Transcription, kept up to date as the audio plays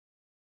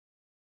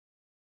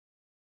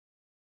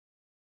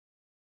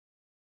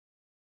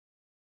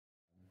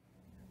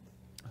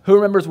Who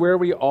remembers where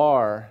we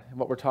are and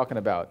what we're talking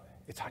about?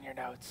 It's on your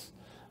notes.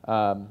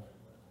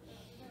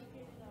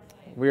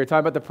 We are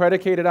talking about the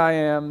predicated I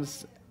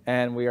ams,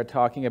 and we are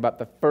talking about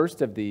the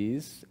first of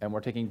these, and we're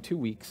taking 2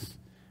 weeks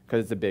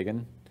because it's a big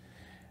one.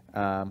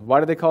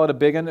 Why do they call it a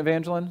big one,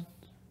 Evangeline?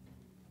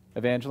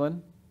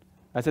 Evangeline?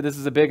 I said this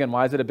is a big one.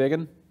 Why is it a big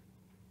one?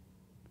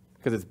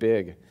 Because it's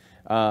big.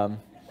 That's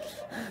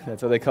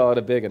why they call it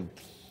a big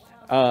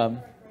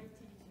one.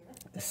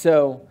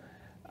 So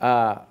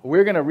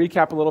we're going to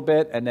recap a little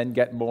bit and then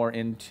get more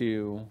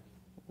into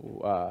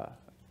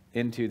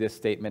this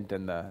statement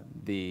and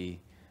the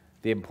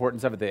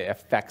importance of it, the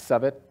effects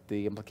of it,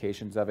 the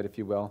implications of it, if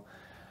you will.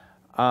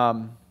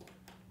 Have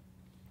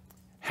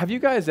you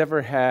guys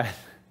ever had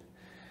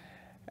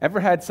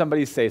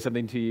somebody say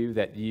something to you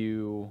that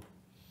you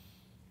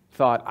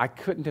thought, I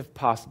couldn't have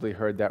possibly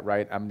heard that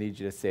right. I'm going to need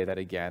you to say that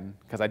again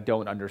because I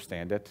don't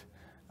understand it.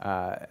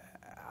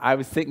 I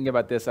was thinking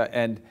about this,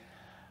 and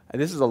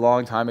this is a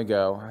long time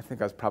ago. I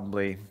think I was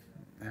probably,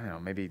 I don't know,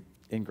 maybe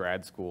in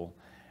grad school.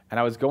 And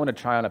I was going to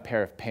try on a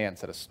pair of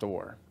pants at a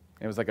store.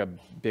 It was like a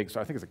big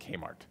store. I think it was a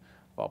Kmart,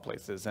 of all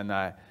places. And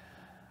I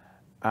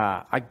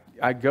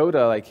go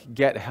to like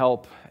get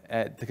help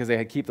because they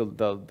had keep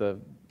the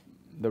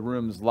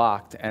rooms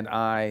locked. And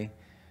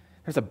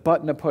there's a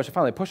button to push. I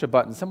finally push a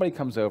button. Somebody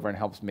comes over and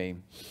helps me.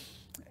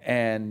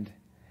 And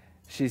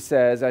she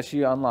says, as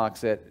she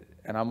unlocks it,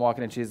 and I'm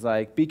walking in, she's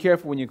like, be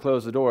careful when you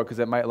close the door because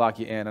it might lock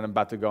you in, and I'm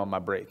about to go on my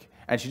break.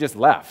 And she just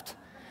left.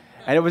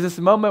 And it was this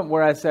moment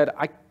where I said,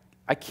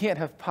 I can't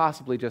have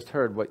possibly just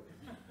heard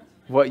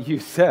what you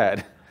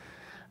said.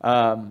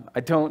 I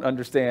don't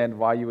understand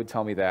why you would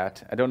tell me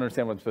that. I don't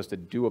understand what I'm supposed to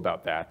do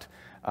about that.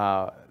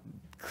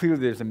 Clearly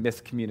there's a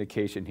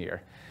miscommunication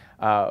here.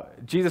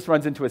 Jesus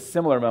runs into a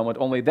similar moment,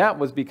 only that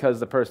was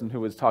because the person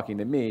who was talking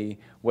to me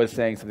was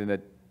saying something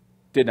that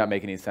did not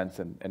make any sense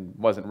and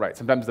wasn't right.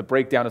 Sometimes the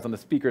breakdown is on the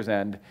speaker's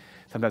end.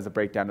 Sometimes the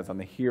breakdown is on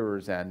the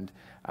hearer's end.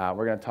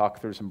 We're going to talk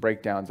through some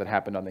breakdowns that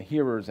happened on the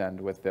hearer's end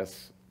with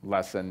this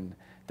lesson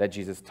that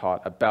Jesus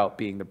taught about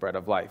being the bread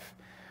of life.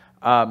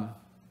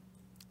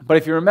 But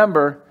if you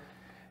remember,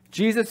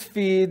 Jesus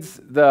feeds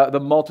the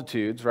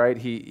multitudes, right?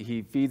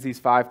 He feeds these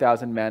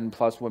 5,000 men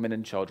plus women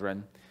and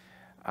children.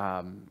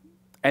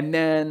 And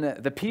then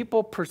the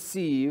people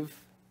perceive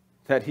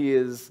that he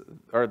is,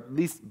 or at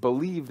least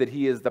believe that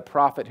he is the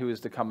prophet who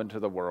is to come into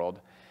the world.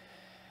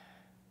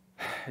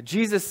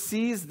 Jesus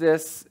sees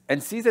this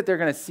and sees that they're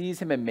going to seize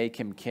him and make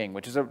him king,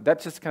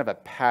 that's just kind of a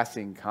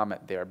passing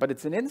comment there, but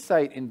it's an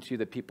insight into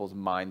the people's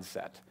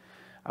mindset.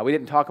 We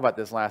didn't talk about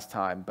this last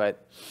time,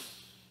 but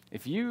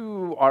if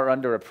you are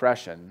under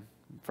oppression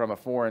from a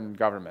foreign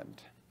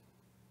government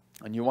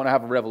and you want to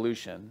have a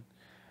revolution,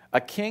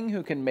 a king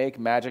who can make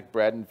magic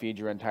bread and feed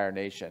your entire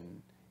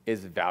nation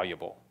is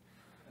valuable.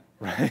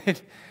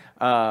 Right?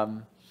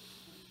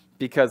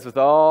 Because with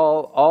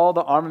all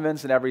the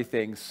armaments and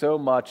everything, so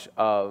much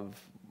of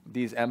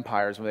these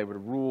empires, when they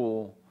would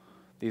rule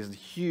these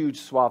huge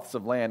swaths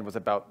of land, was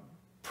about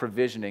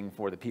provisioning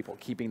for the people,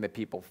 keeping the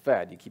people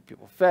fed. You keep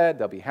people fed,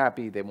 they'll be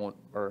happy, they won't,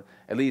 or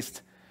at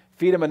least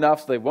feed them enough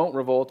so they won't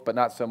revolt, but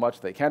not so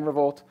much they can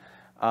revolt.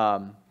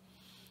 And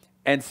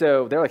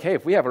so they're like, hey,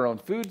 if we have our own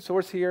food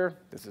source here,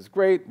 this is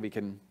great, we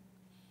can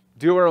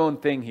do our own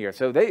thing here.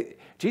 So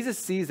Jesus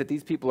sees that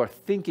these people are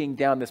thinking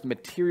down this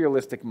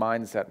materialistic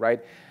mindset,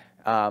 right?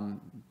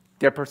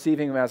 They're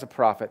perceiving him as a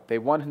prophet. They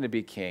want him to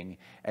be king.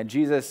 And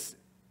Jesus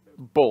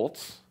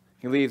bolts.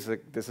 He leaves.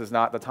 This is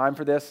not the time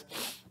for this.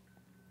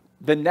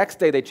 The next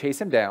day, they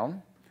chase him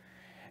down.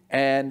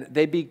 And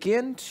they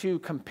begin to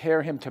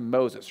compare him to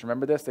Moses.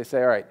 Remember this? They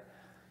say, all right,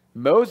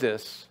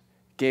 Moses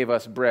gave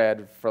us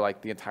bread for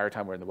like the entire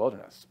time we're in the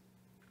wilderness.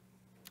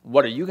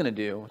 What are you going to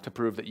do to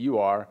prove that you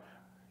are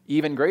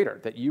even greater,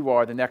 that you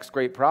are the next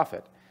great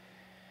prophet?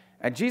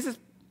 And Jesus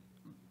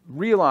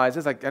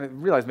realizes, and I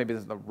realize maybe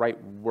this isn't the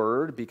right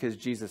word because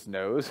Jesus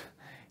knows,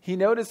 he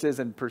notices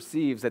and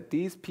perceives that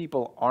these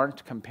people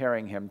aren't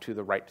comparing him to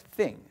the right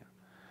thing.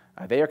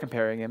 They are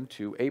comparing him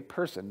to a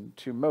person,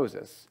 to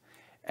Moses.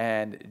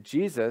 And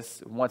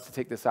Jesus wants to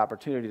take this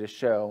opportunity to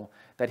show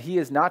that he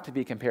is not to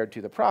be compared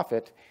to the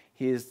prophet,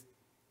 he is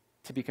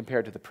to be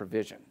compared to the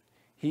provision.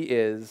 He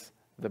is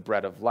the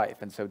bread of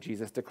life. And so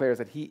Jesus declares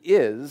that he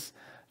is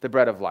the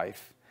bread of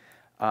life,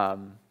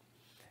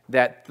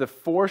 that the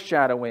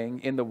foreshadowing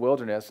in the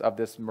wilderness of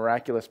this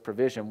miraculous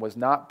provision was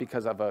not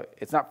because of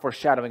it's not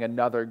foreshadowing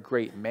another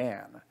great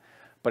man,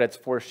 but it's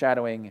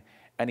foreshadowing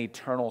an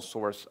eternal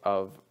source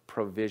of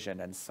provision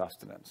and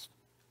sustenance.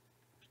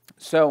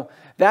 So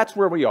that's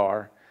where we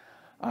are.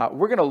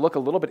 We're going to look a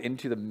little bit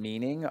into the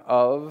meaning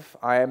of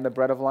I am the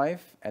bread of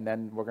life, and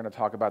then we're going to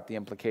talk about the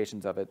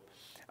implications of it.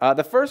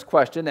 The first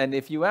question, and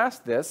if you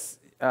ask this,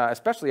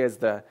 especially as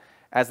the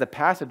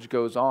passage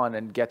goes on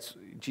and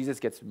Jesus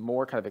gets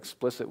more kind of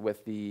explicit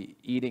with the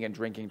eating and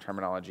drinking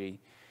terminology,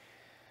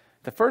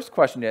 the first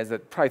question is,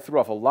 that probably threw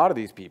off a lot of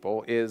these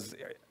people, is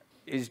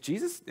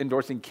Jesus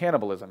endorsing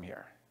cannibalism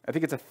here? I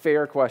think it's a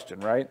fair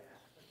question, right?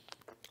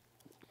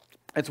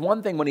 It's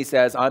one thing when he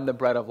says, I'm the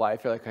bread of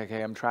life. You're like,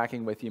 okay, I'm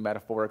tracking with you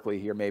metaphorically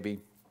here maybe.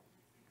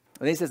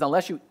 And he says,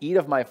 unless you eat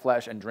of my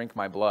flesh and drink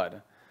my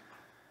blood.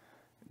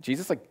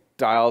 Jesus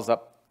dials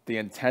up the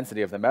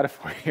intensity of the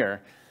metaphor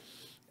here.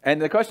 And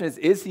the question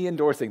is he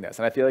endorsing this?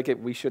 And I feel like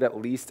we should at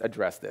least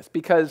address this,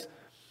 because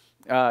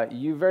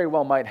you very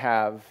well might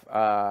have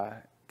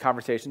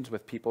conversations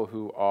with people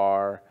who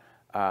are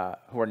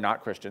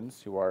not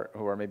Christians, who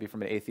are maybe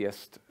from an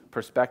atheist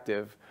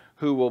perspective,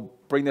 who will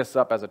bring this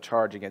up as a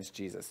charge against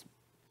Jesus.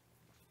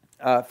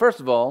 First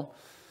of all,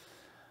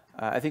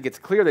 I think it's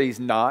clear that he's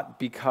not,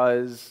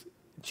 because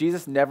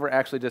Jesus never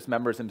actually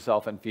dismembers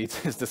himself and feeds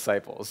his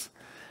disciples.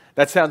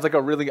 That sounds like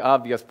a really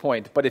obvious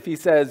point, but if he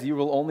says, you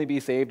will only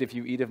be saved if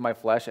you eat of my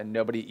flesh and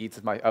nobody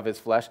eats of his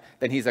flesh,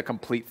 then he's a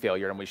complete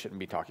failure and we shouldn't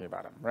be talking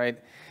about him, right?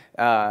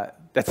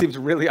 That seems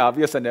really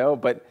obvious, I know,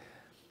 but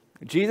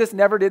Jesus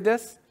never did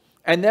this.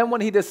 And then when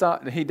he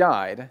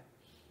died,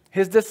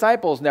 his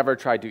disciples never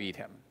tried to eat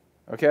him,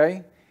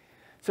 okay?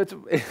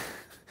 So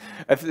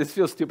it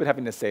feels stupid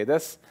having to say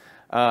this.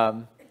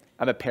 I'm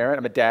a parent,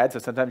 I'm a dad, so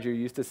sometimes you're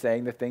used to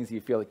saying the things you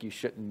feel like you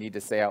shouldn't need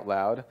to say out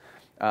loud.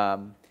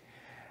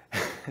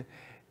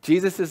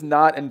 Jesus is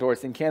not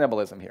endorsing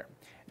cannibalism here.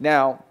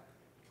 Now,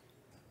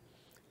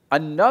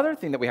 another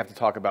thing that we have to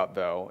talk about,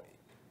 though,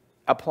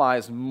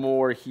 applies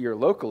more here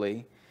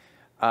locally,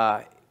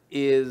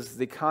 is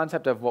the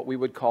concept of what we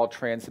would call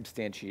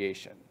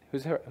transubstantiation.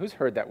 Who's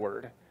heard that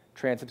word?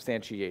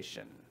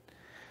 Transubstantiation.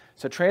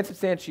 So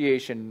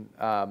transubstantiation,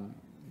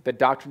 the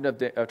doctrine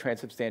of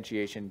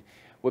transubstantiation,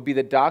 would be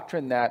the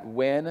doctrine that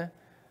when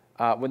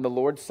the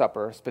Lord's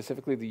Supper,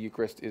 specifically the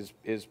Eucharist,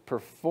 is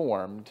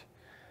performed,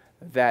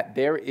 that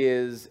there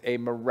is a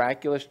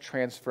miraculous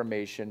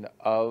transformation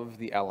of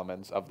the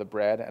elements, of the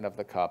bread and of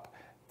the cup,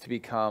 to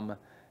become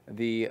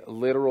the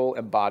literal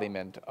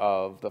embodiment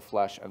of the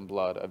flesh and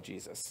blood of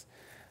Jesus.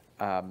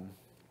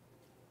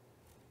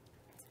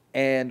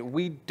 And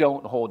we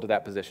don't hold to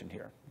that position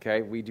here,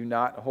 okay? We do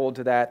not hold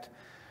to that.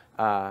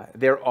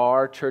 There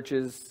are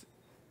churches,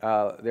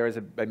 there is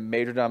a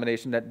major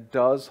denomination that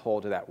does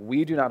hold to that.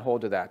 We do not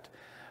hold to that.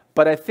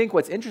 But I think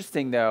what's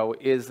interesting, though,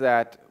 is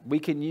that we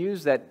can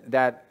use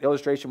that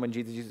illustration when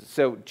Jesus uses.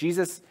 So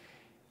Jesus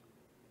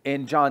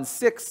in John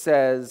 6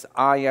 says,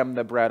 I am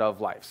the bread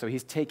of life. So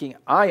he's taking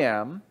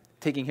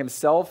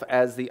himself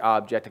as the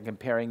object and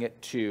comparing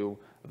it to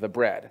the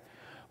bread.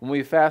 When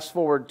we fast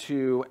forward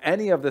to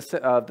any of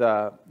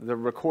the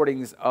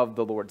recordings of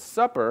the Lord's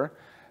Supper,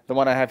 the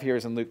one I have here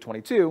is in Luke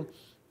 22,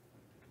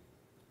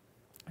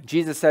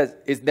 Jesus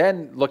is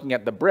then looking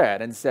at the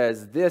bread and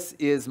says, this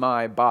is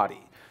my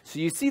body. So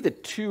you see the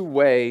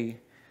two-way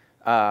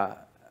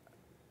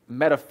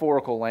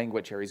metaphorical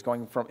language here. He's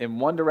going in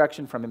one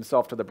direction from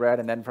himself to the bread,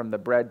 and then from the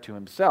bread to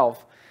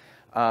himself.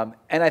 And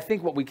I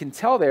think what we can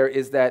tell there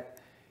is that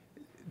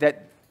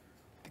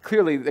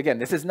clearly, again,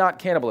 this is not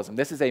cannibalism.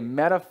 This is a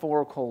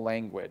metaphorical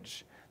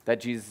language that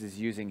Jesus is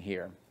using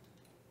here.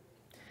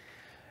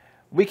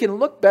 We can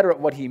look better at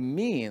what he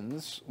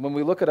means when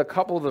we look at a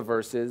couple of the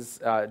verses.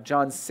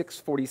 John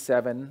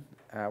 6:47,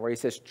 where he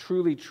says,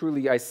 truly,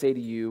 truly, I say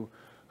to you,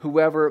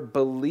 whoever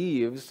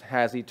believes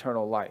has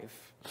eternal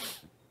life.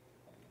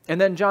 And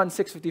then John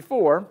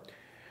 6:54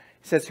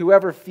 says,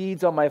 whoever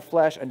feeds on my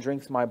flesh and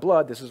drinks my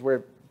blood, this is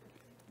where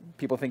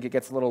people think it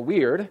gets a little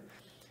weird.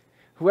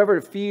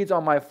 Whoever feeds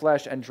on my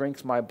flesh and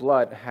drinks my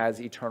blood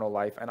has eternal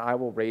life, and I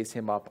will raise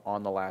him up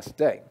on the last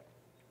day.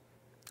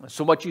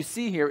 So what you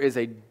see here is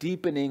a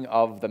deepening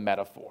of the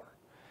metaphor.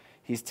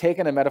 He's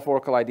taken a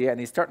metaphorical idea and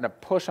he's starting to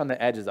push on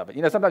the edges of it.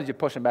 You know, sometimes you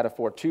push a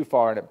metaphor too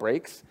far and it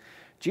breaks.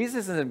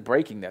 Jesus isn't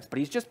breaking this, but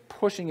he's just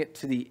pushing it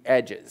to the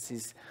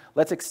edges.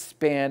 Let's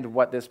expand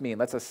what this means.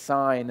 Let's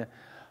assign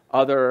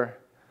other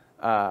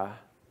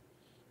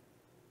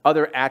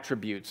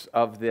attributes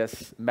of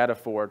this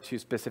metaphor to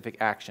specific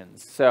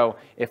actions. So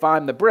if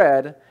I'm the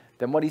bread,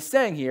 then what he's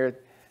saying here,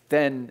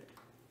 then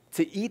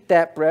to eat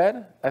that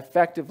bread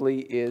effectively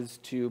is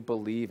to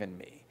believe in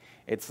me.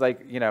 It's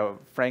like,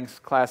 Frank's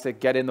classic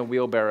get in the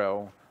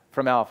wheelbarrow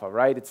from Alpha,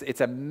 right?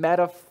 It's a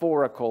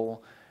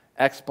metaphorical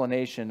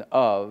explanation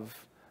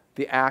of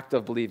the act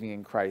of believing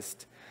in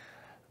Christ.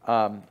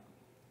 I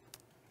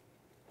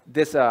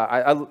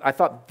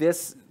thought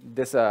this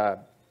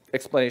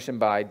explanation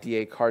by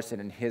D.A. Carson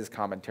in his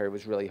commentary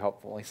was really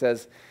helpful. He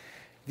says,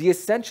 the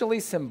essentially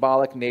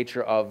symbolic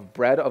nature of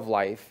bread of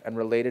life and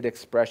related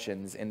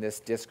expressions in this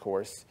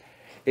discourse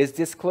is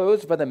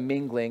disclosed by the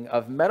mingling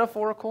of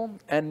metaphorical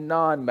and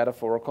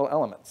non-metaphorical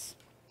elements.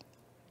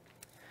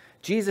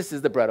 Jesus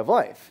is the bread of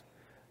life,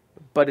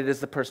 but it is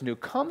the person who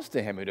comes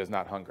to him who does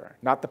not hunger,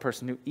 not the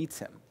person who eats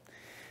him.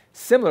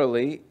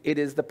 Similarly, it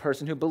is the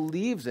person who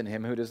believes in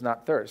him who does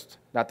not thirst,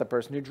 not the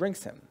person who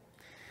drinks him.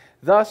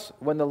 Thus,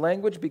 when the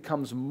language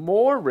becomes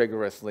more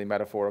rigorously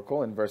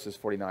metaphorical in verses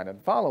 49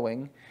 and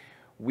following,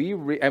 we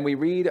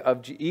read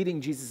of eating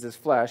Jesus'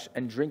 flesh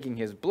and drinking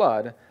his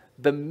blood,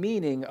 the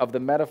meaning of the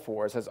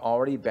metaphors has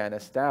already been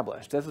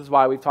established. This is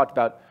why we've talked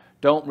about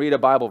don't read a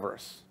Bible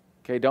verse.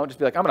 Okay, don't just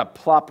be like, I'm going to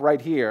plop right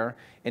here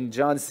in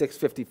John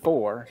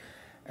 6:54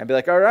 and be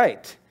like, all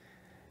right,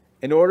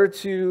 in order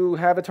to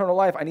have eternal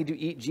life, I need to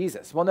eat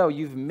Jesus. Well, no,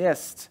 you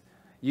missed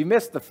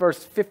the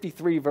first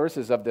 53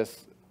 verses of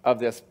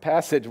this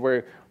passage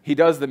where he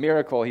does the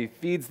miracle, he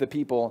feeds the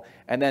people,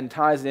 and then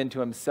ties it into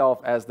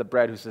himself as the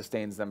bread who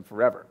sustains them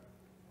forever.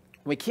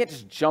 We can't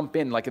just jump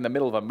in like in the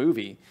middle of a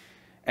movie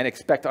and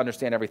expect to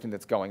understand everything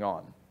that's going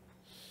on.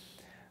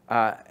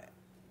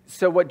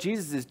 So what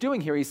Jesus is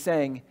doing here, he's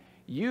saying,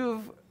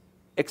 you've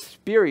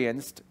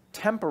experienced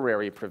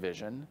temporary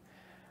provision.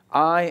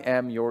 I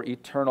am your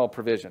eternal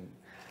provision.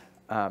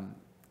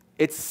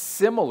 It's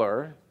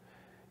similar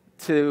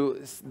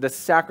to the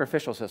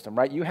sacrificial system,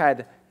 right? You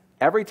had,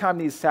 every time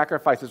these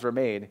sacrifices were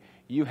made,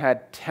 you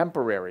had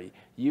temporary,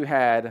 you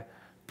had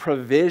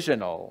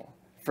provisional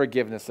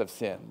forgiveness of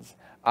sins.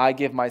 I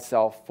give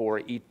myself for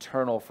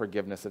eternal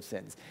forgiveness of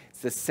sins. It's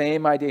the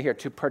same idea here.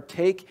 To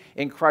partake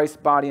in Christ's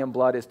body and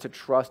blood is to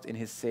trust in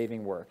his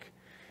saving work,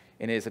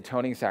 in his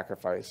atoning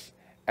sacrifice,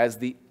 as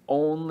the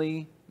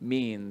only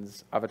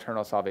means of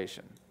eternal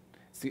salvation.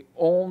 It's the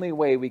only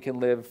way we can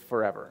live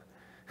forever.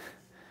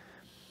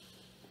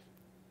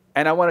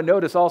 And I want to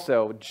notice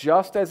also,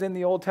 just as in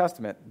the Old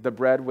Testament, the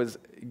bread was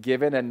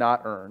given and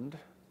not earned.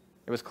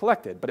 It was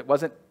collected, but it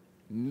wasn't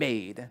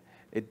made.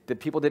 The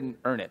people didn't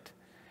earn it.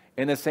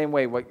 In the same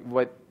way,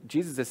 what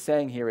Jesus is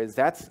saying here is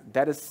that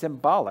is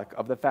symbolic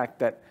of the fact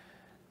that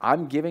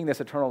I'm giving this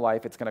eternal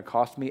life. It's going to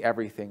cost me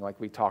everything, like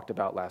we talked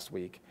about last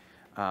week.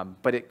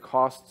 But it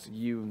costs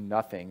you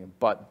nothing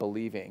but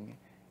believing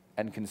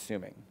and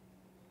consuming.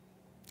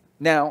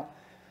 Now,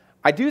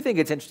 I do think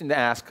it's interesting to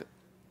ask,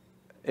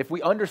 if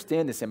we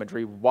understand this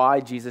imagery, why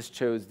Jesus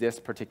chose this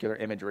particular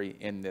imagery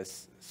in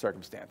this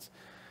circumstance.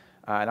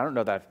 And I don't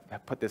know that I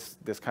put this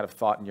kind of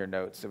thought in your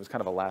notes. It was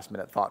kind of a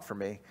last-minute thought for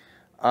me.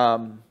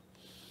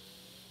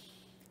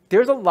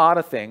 There's a lot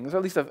of things, or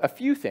at least a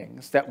few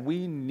things, that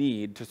we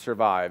need to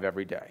survive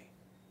every day.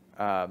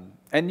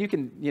 And you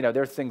can,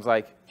 there's things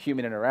like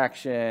human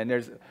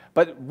interaction,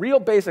 but real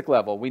basic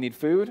level, we need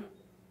food,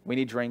 we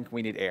need drink,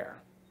 we need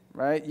air,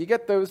 right? You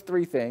get those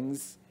three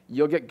things,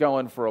 you'll get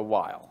going for a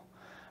while.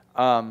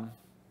 I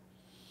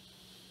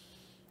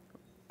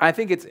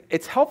think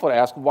it's helpful to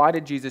ask, why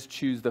did Jesus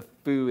choose the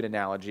food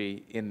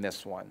analogy in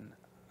this one?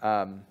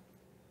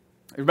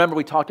 Remember,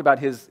 we talked about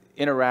his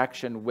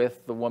interaction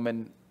with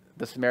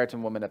the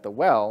Samaritan woman at the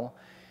well,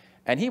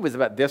 and he was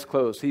about this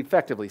close. He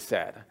effectively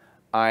said,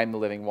 I'm the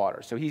living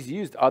water. So he's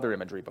used other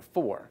imagery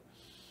before.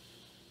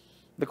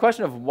 The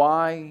question of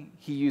why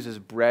he uses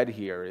bread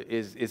here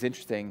is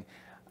interesting.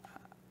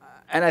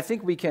 And I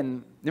think we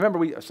can, remember,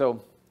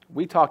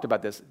 we talked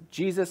about this.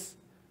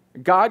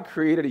 God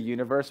created a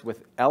universe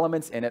with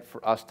elements in it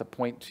for us to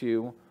point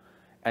to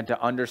and to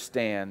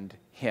understand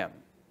him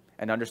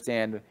and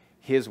understand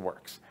his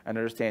works and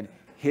understand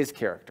his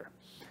character.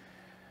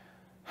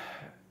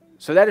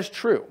 So that is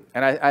true.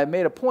 And I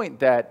made a point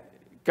that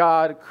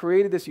God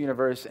created this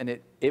universe, and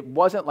it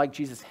wasn't like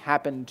Jesus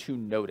happened to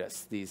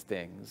notice these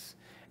things,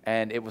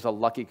 and it was a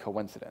lucky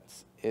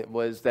coincidence. It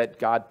was that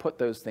God put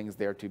those things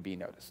there to be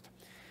noticed.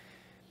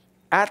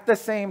 At the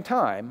same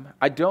time,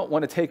 I don't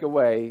want to take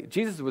away,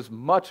 Jesus was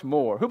much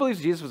more. Who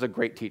believes Jesus was a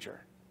great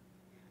teacher?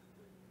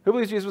 Who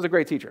believes Jesus was a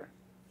great teacher?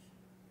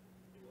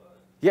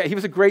 Yeah, he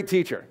was a great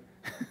teacher.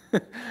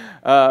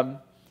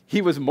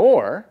 He was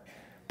more,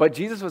 but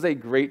Jesus was a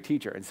great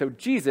teacher. And so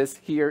Jesus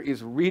here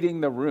is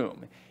reading the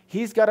room.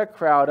 He's got a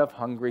crowd of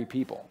hungry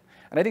people.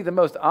 And I think the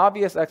most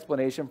obvious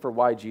explanation for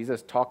why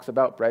Jesus talks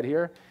about bread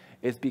here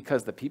is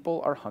because the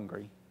people are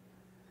hungry.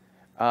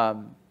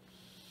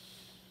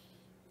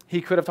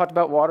 He could have talked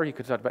about water. He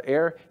could have talked about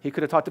air. He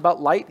could have talked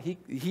about light.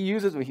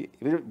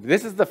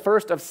 This is the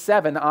first of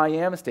 7 I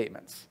am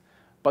statements.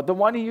 But the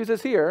one he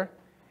uses here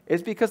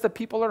is because the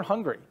people are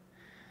hungry.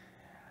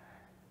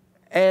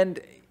 And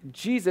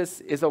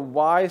Jesus is a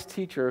wise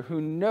teacher who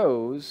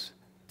knows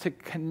to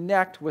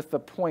connect with the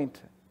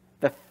point,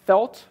 the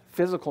felt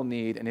physical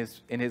need in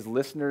his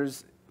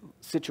listeners'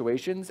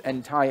 situations,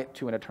 and tie it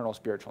to an eternal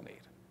spiritual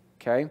need.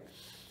 Okay?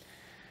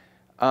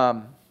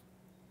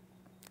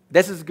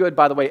 This is good,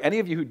 by the way. Any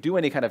of you who do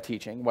any kind of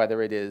teaching,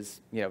 whether it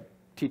is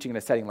teaching in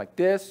a setting like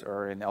this,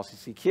 or in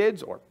LCC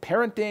Kids, or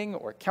parenting,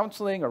 or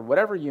counseling, or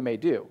whatever you may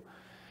do,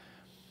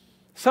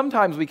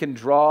 sometimes we can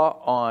draw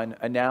on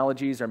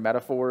analogies or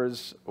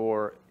metaphors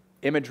or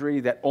imagery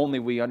that only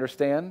we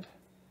understand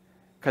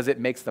because it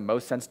makes the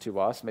most sense to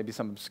us, maybe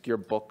some obscure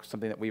book,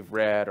 something that we've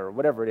read, or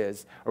whatever it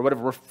is, or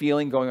whatever we're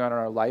feeling going on in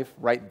our life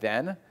right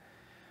then.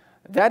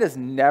 That is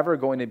never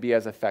going to be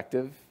as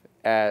effective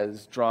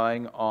as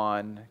drawing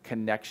on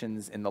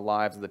connections in the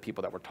lives of the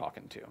people that we're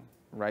talking to,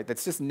 right?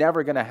 That's just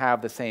never going to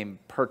have the same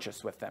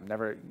purchase with them,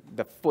 never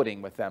the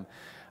footing with them.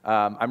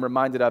 I'm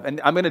reminded of,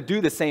 and I'm going to do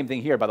the same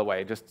thing here, by the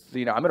way, just so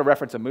you know, I'm going to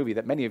reference a movie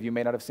that many of you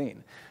may not have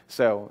seen.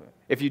 So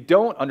if you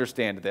don't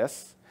understand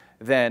this,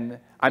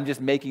 then I'm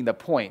just making the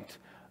point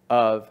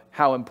of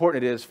how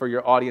important it is for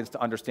your audience to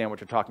understand what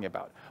you're talking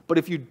about. But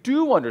if you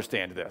do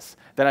understand this,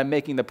 then I'm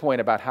making the point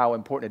about how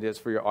important it is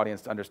for your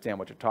audience to understand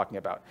what you're talking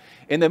about.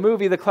 In the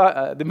movie,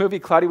 the movie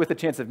Cloudy with a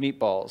Chance of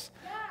Meatballs,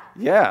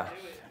 yeah,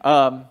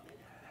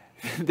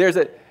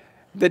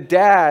 The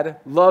dad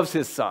loves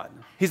his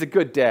son. He's a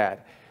good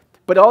dad.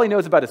 But all he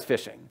knows about is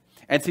fishing.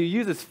 And so he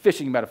uses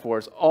fishing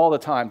metaphors all the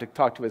time to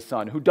talk to his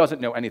son, who doesn't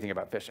know anything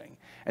about fishing.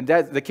 And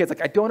the kid's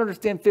like, I don't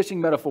understand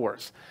fishing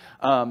metaphors.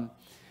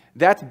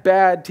 That's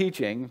bad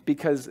teaching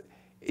because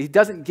he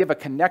doesn't give a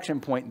connection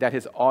point that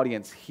his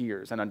audience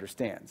hears and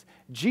understands.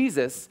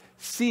 Jesus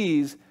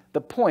sees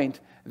the point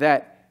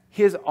that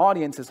his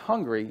audience is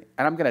hungry,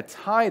 and I'm going to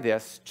tie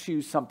this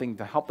to something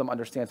to help them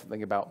understand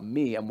something about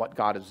me and what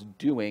God is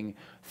doing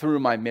through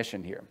my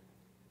mission here.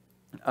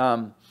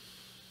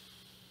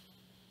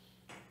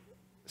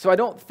 So I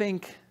don't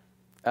think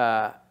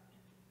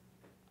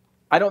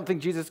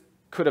Jesus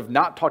could have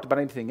not talked about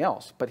anything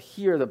else. But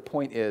here the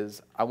point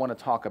is, I want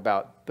to talk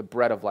about the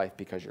bread of life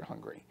because you're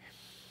hungry.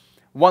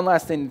 One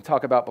last thing to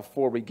talk about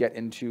before we get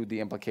into the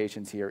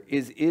implications here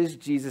is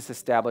Jesus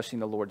establishing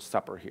the Lord's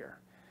Supper here?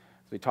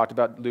 So we talked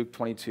about Luke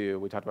 22.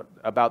 We talked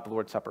about the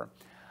Lord's Supper.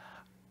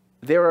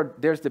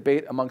 There's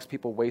debate amongst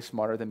people way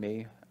smarter than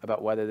me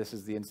about whether this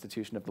is the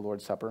institution of the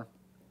Lord's Supper.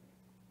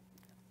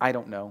 I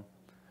don't know.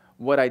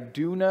 What I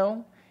do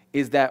know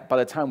is that by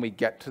the time we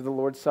get to the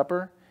Lord's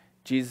Supper,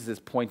 Jesus is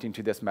pointing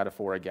to this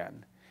metaphor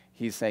again.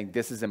 He's saying,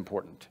 this is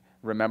important.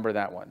 Remember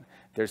that one.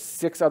 There's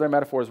 6 other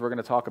metaphors we're going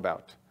to talk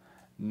about.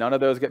 None of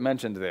those get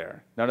mentioned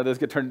there. None of those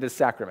get turned into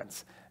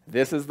sacraments.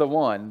 This is the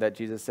one that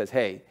Jesus says,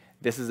 hey,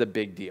 this is a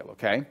big deal,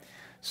 okay?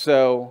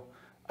 So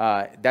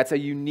that's a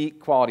unique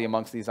quality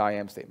amongst these I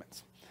am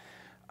statements.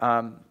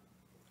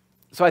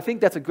 So I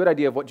think that's a good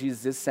idea of what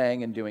Jesus is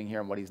saying and doing here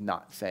and what he's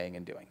not saying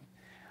and doing.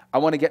 I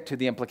want to get to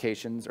the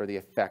implications or the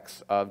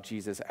effects of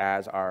Jesus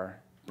as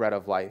our bread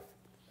of life.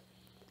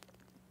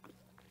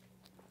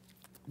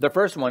 The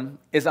first one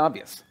is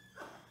obvious.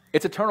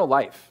 It's eternal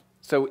life.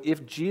 So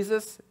if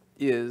Jesus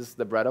is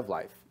the bread of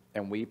life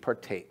and we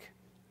partake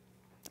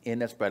in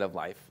this bread of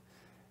life,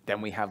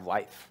 then we have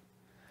life,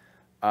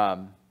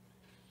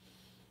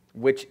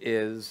 which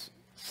is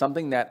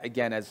something that,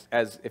 again,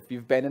 as if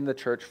you've been in the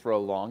church for a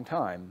long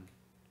time,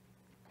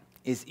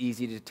 is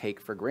easy to take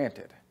for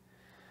granted.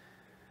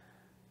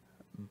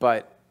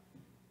 But,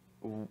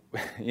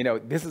 you know,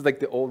 this is like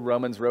the old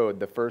Romans road,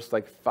 the first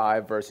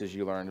 5 verses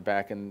you learned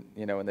back in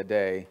the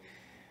day.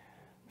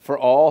 For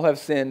all have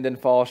sinned and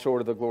fall short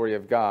of the glory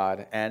of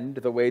God, and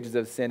the wages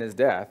of sin is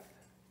death,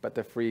 but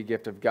the free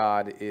gift of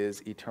God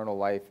is eternal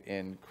life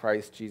in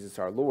Christ Jesus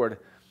our Lord.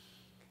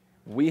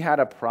 We had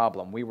a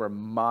problem. We were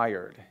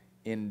mired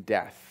in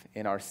death,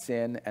 in our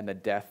sin and the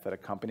death that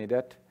accompanied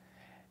it,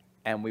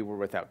 and we were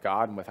without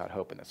God and without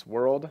hope in this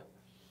world.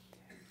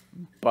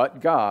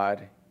 But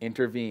God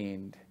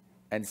intervened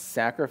and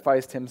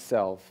sacrificed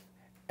himself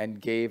and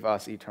gave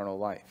us eternal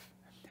life.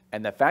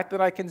 And the fact that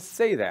I can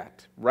say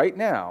that right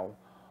now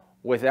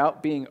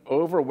without being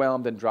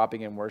overwhelmed and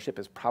dropping in worship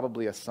is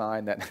probably a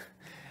sign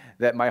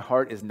that my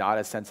heart is not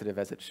as sensitive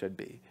as it should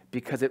be,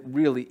 because it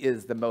really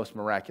is the most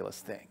miraculous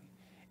thing.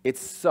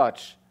 It's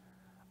such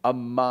a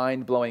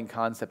mind-blowing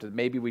concept that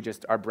maybe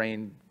our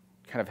brain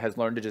kind of has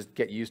learned to just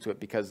get used to it,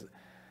 because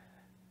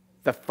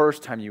the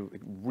first time you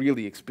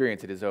really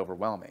experience it is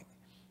overwhelming.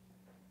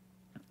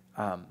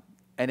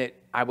 And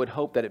I would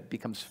hope that it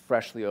becomes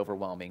freshly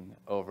overwhelming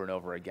over and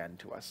over again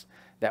to us,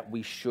 that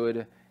we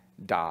should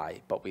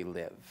die, but we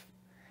live.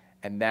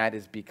 And that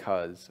is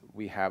because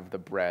we have the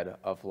bread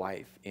of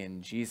life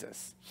in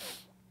Jesus.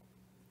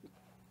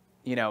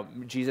 You know,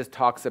 Jesus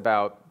talks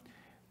about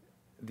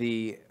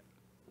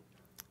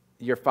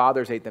your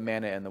fathers ate the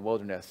manna in the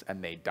wilderness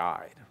and they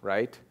died,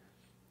 right?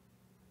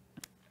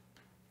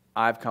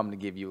 I've come to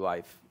give you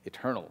life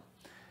eternal.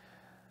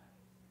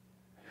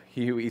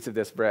 He who eats of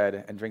this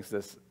bread and drinks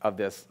of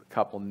this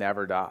cup will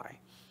never die.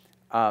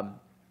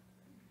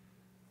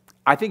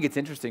 I think it's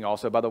interesting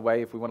also, by the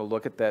way, if we want to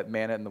look at that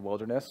manna in the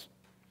wilderness,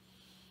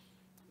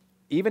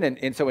 even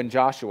in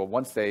Joshua,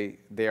 once they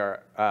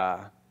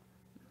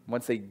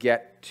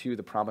get to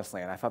the promised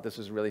land, I thought this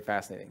was really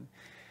fascinating.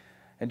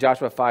 In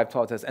Joshua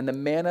 5:12 it says, and the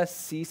manna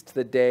ceased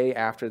the day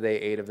after they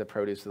ate of the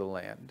produce of the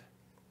land.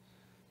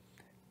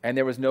 And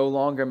there was no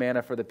longer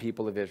manna for the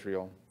people of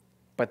Israel,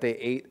 but they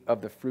ate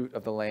of the fruit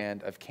of the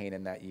land of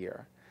Canaan that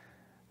year.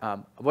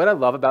 What I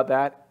love about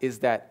that is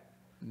that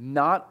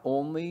not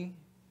only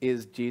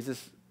is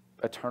Jesus'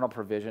 eternal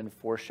provision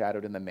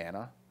foreshadowed in the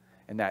manna,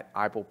 and that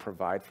I will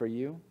provide for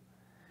you,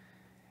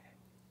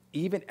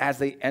 even as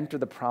they enter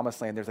the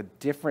promised land, there's a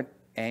different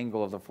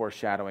angle of the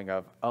foreshadowing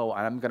of, oh,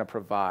 I'm going to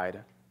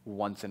provide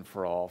once and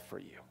for all for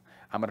you.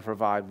 I'm going to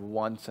provide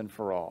once and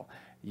for all.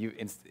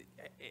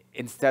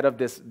 Instead of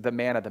the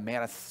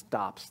manna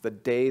stops the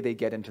day they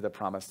get into the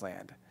promised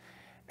land.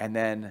 And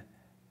then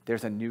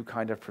there's a new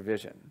kind of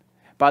provision.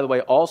 By the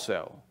way,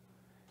 also,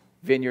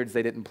 vineyards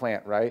they didn't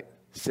plant, right?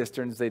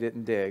 Cisterns they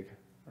didn't dig,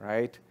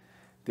 right?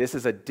 This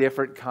is a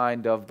different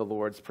kind of the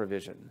Lord's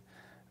provision.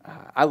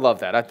 I love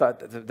that. I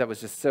thought that was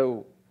just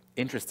so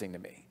interesting to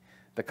me.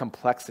 The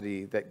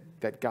complexity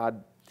that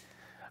God...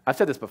 I've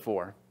said this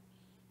before.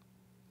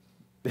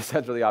 This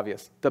sounds really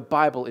obvious. The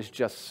Bible is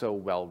just so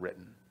well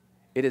written.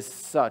 It is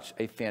such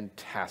a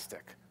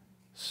fantastic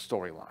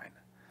storyline.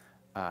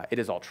 It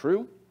is all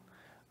true.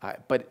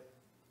 But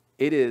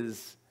it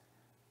is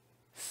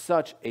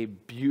such a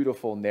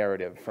beautiful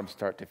narrative from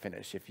start to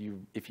finish if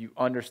you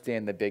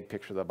understand the big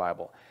picture of the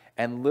Bible.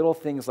 And little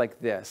things like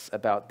this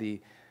about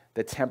the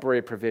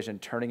temporary provision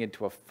turning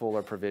into a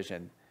fuller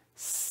provision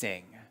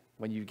sing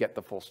when you get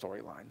the full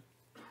storyline.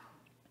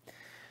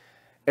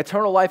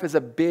 Eternal life is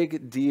a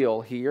big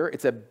deal here.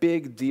 It's a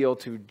big deal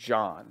to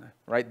John,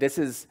 right?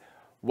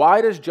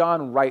 Why does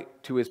John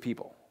write to his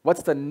people?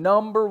 What's the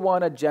number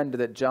one agenda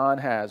that John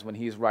has when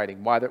he's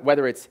writing,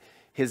 whether it's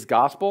his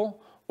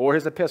gospel or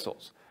his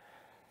epistles?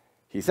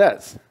 He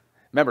says,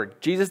 remember,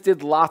 Jesus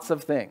did lots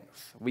of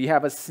things. We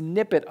have a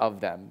snippet of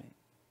them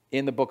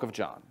in the book of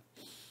John.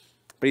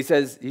 But he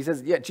says,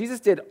 yeah, Jesus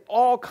did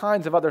all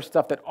kinds of other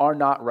stuff that are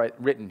not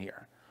written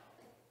here.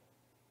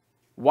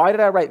 Why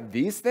did I write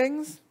these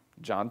things?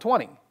 John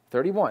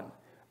 20:31.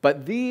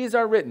 But these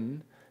are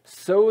written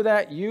so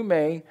that you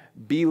may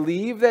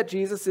believe that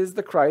Jesus is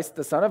the Christ,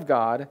 the Son of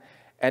God,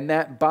 and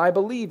that by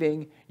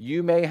believing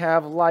you may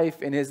have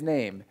life in his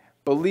name.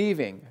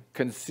 Believing,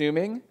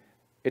 consuming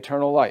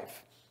eternal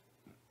life.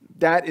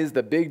 That is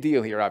the big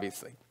deal here,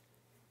 obviously.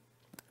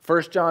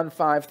 1 John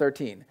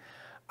 5:13.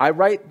 I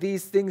write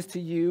these things to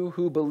you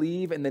who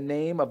believe in the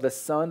name of the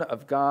Son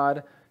of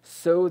God,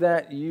 so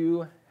that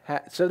you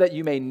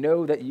may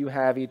know that you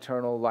have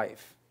eternal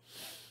life.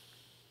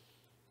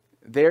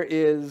 There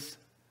is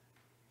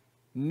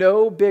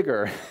no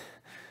bigger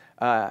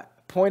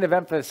point of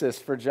emphasis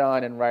for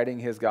John in writing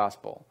his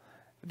gospel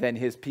than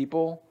his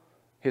people,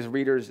 his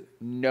readers,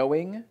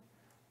 knowing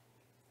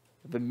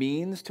the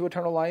means to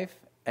eternal life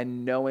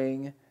and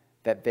knowing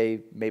that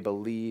they may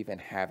believe and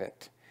have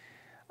it.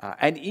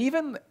 And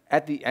even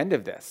at the end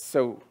of this,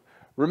 so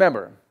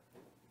remember,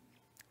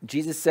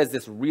 Jesus says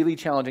this really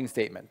challenging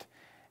statement,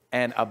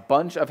 and a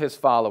bunch of his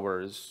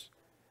followers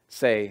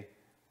say,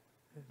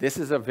 this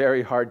is a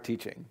very hard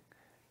teaching.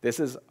 This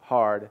is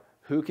hard.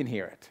 Who can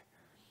hear it?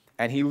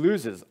 And he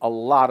loses a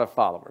lot of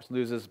followers.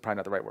 Loses is probably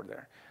not the right word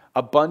there.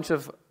 A bunch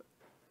of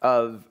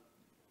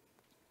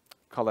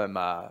call them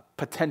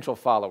potential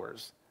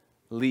followers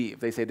leave.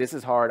 They say, this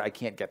is hard. I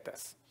can't get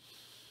this.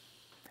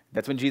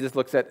 That's when Jesus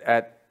looks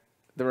at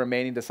the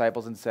remaining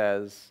disciples and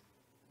says,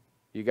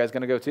 you guys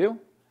going to go too?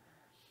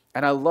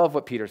 And I love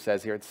what Peter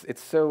says here.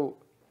 It's so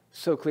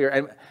clear.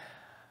 And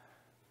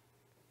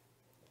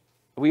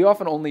we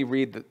often only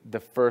read the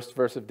first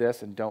verse of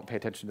this and don't pay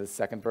attention to the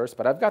second verse,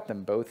 but I've got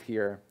them both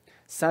here.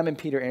 Simon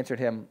Peter answered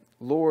him,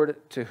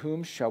 Lord, to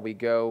whom shall we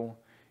go?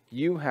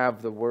 You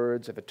have the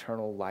words of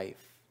eternal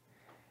life.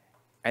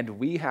 And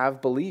we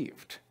have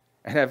believed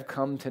and have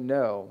come to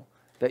know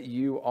that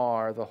you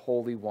are the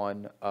Holy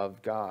One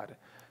of God.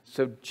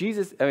 So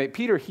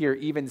Peter here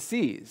even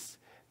sees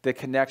the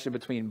connection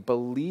between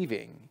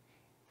believing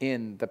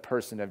in the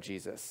person of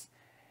Jesus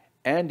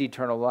and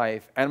eternal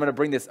life. And I'm going to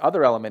bring this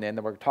other element in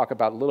that we're going to talk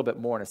about a little bit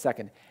more in a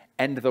second,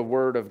 and the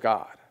Word of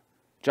God.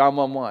 John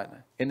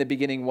 1:1, in the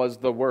beginning was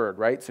the Word,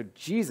 right? So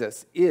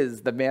Jesus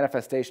is the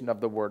manifestation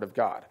of the Word of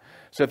God.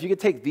 So if you could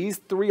take these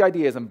three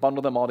ideas and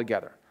bundle them all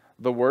together,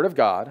 the Word of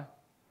God,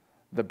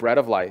 the bread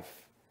of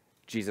life,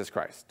 Jesus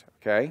Christ,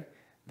 okay?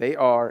 They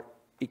are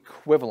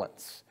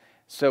equivalents.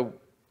 So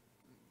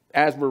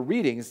as we're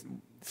reading,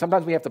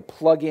 sometimes we have to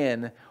plug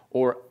in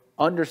or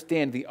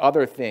understand the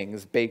other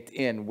things baked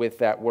in with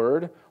that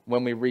word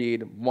when we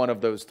read one of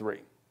those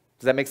three.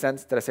 Does that make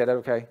sense? Did I say that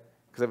okay?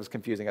 Because it was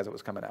confusing as it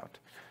was coming out.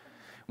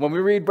 When we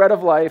read bread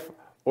of life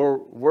or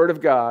word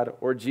of God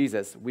or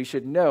Jesus, we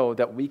should know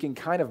that we can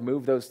kind of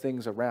move those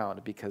things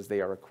around because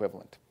they are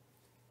equivalent.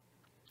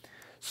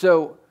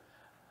 So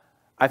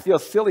I feel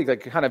silly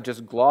like kind of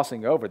just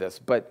glossing over this,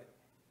 but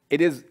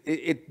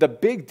the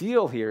big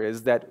deal here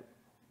is that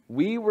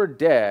we were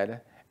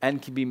dead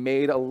and can be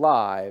made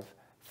alive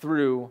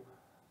through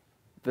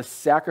the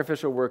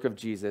sacrificial work of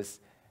Jesus,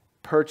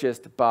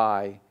 purchased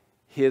by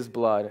his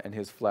blood and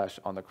his flesh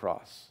on the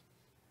cross.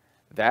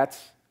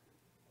 That's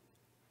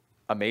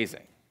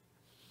amazing.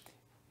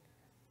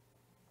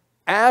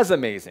 As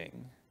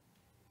amazing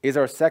is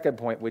our second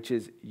point, which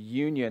is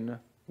union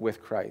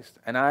with Christ.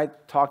 And I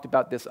talked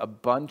about this a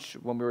bunch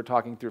when we were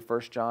talking through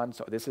 1 John,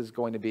 so this is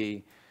going to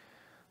be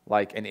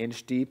like an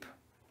inch deep,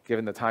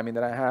 given the timing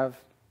that I have.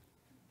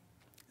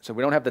 So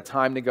we don't have the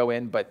time to go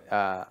in, but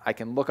I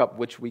can look up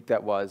which week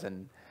that was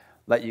and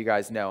let you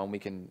guys know,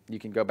 and you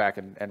can go back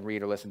and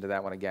read or listen to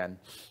that one again.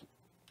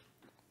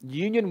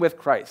 Union with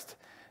Christ,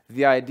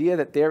 the idea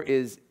that there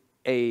is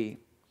a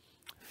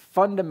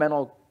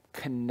fundamental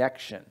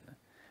connection,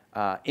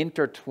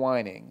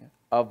 intertwining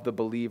of the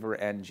believer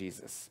and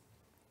Jesus.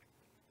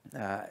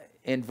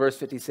 In verse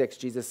 56,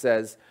 Jesus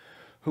says,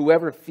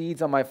 whoever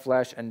feeds on my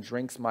flesh and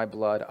drinks my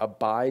blood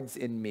abides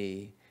in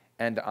me,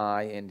 and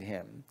I in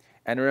him.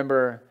 And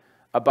remember,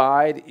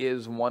 abide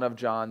is one of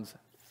John's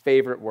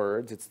favorite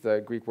words. It's the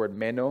Greek word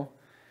meno.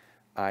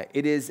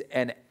 It is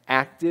an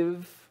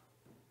active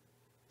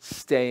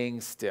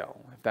staying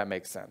still, if that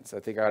makes sense.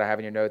 I think what I have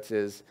in your notes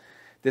is,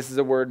 this is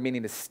a word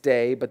meaning to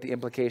stay, but the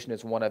implication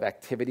is one of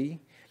activity.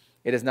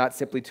 It is not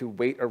simply to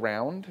wait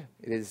around.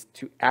 It is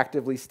to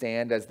actively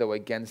stand as though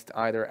against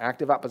either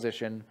active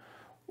opposition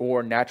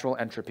or natural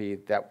entropy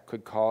that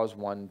could cause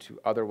one to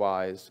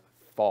otherwise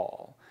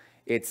fall.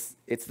 It's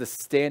the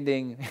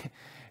standing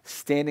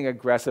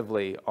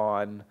aggressively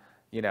on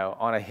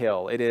a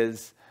hill. It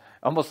is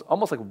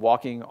almost like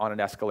walking on an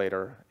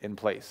escalator in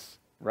place,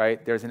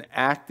 right? There's an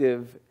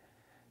active,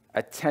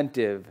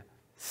 attentive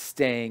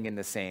staying in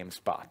the same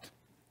spot,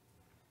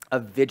 a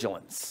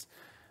vigilance.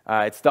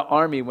 It's the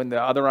army when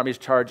the other army is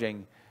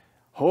charging.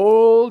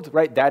 Hold,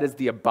 right? That is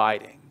the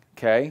abiding,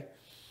 okay?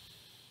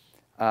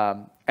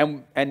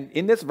 And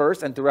in this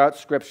verse and throughout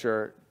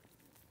Scripture,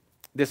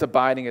 this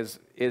abiding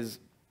is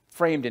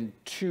framed in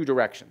two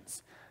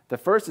directions. The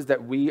first is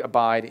that we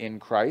abide in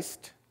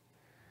Christ.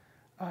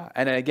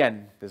 And then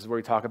again, this is where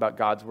we talk about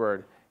God's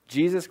Word.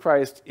 Jesus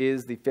Christ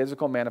is the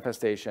physical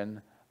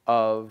manifestation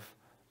of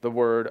the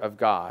Word of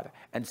God.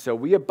 And so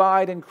we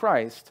abide in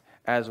Christ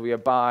as we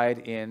abide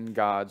in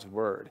God's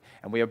Word.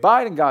 And we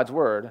abide in God's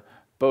Word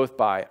both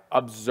by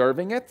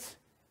observing it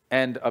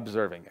and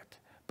observing it,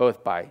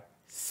 both by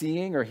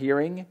seeing or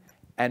hearing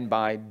and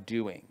by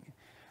doing.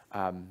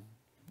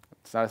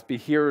 It's not us be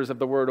hearers of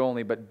the Word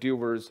only, but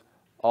doers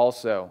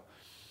also.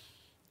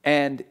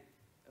 And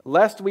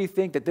lest we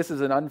think that this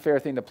is an unfair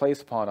thing to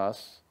place upon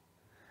us,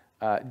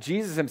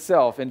 Jesus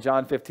himself in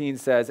John 15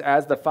 says,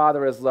 "As the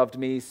Father has loved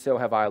me, so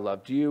have I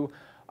loved you.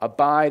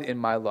 Abide in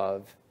my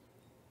love."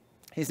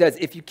 He says,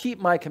 "If you keep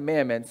my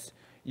commandments,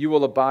 you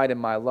will abide in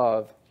my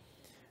love,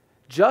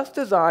 just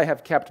as I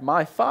have kept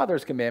my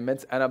Father's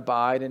commandments and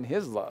abide in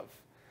his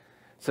love."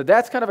 So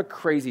that's kind of a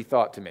crazy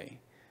thought to me,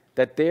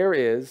 that there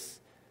is,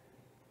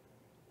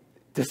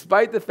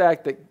 despite the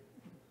fact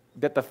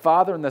that the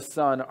Father and the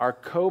Son are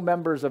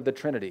co-members of the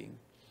Trinity,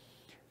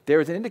 there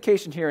is an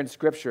indication here in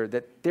Scripture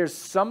that there's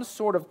some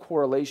sort of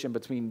correlation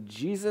between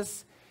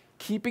Jesus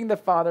keeping the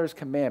Father's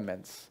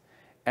commandments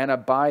and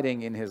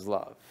abiding in his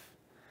love.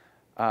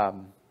 I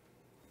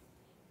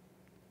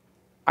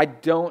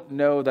don't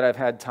know that I've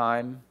had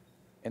time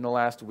in the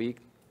last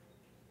week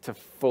to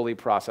fully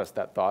process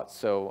that thought,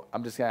 so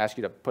I'm just going to ask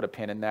you to put a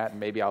pin in that, and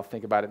maybe I'll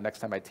think about it next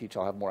time I teach.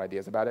 I'll have more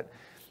ideas about it.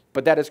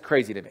 But that is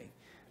crazy to me.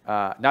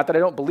 Not that I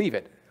don't believe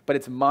it, but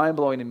it's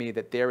mind-blowing to me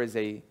that there is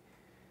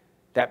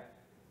that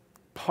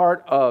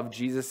part of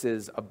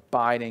Jesus'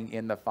 abiding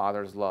in the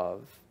Father's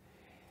love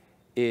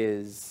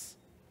is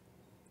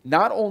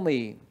not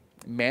only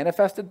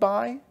manifested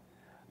by,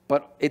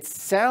 but it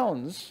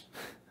sounds,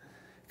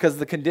 because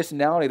the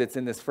conditionality that's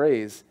in this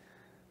phrase,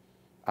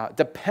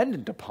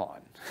 dependent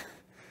upon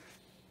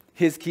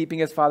his keeping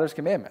his Father's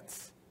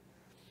commandments.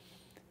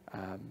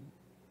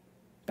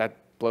 That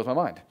blows my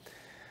mind.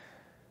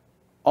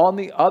 On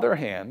the other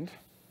hand,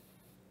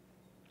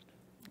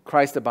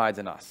 Christ abides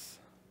in us.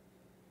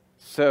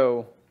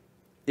 So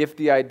if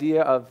the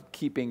idea of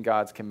keeping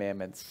God's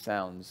commandments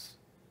sounds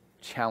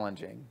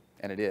challenging,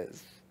 and it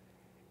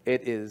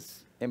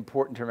is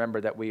important to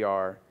remember that we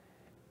are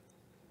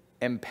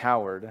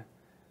empowered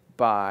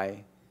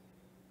by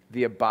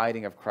the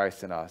abiding of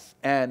Christ in us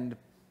and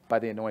by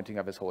the anointing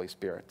of his Holy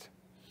Spirit.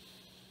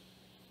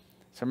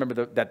 So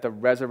remember that the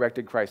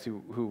resurrected Christ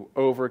who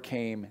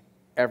overcame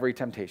every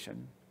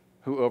temptation,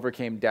 who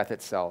overcame death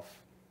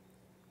itself,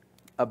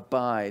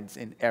 abides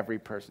in every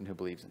person who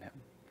believes in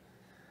him.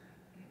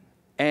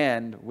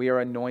 And we are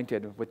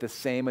anointed with the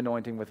same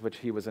anointing with which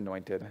he was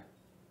anointed.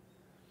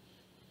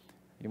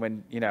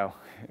 When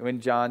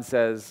John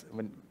says,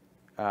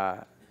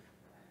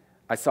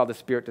 I saw the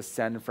Spirit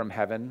descend from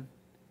heaven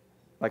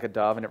like a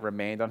dove and it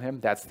remained on him,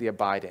 that's the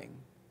abiding,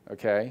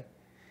 okay?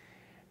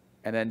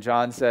 And then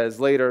John says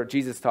later,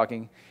 Jesus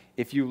talking,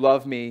 "If you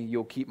love me,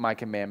 you'll keep my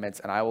commandments,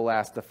 and I will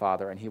ask the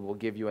Father, and he will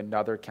give you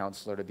another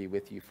counselor to be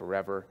with you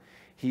forever.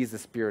 He's the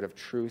Spirit of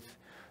truth.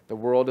 The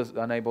world is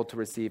unable to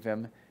receive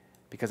him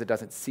because it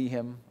doesn't see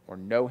him or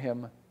know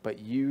him, but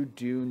you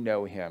do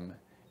know him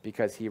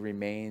because he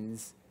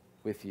remains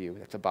with you,"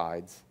 that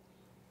abides,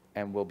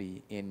 "and will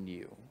be in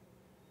you."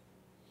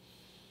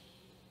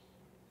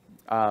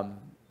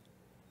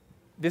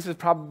 This has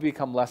probably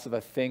become less of a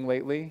thing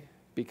lately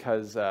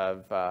because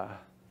of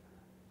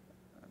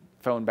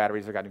phone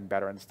batteries are getting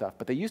better and stuff.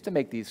 But they used to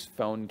make these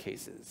phone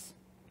cases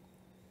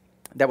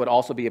that would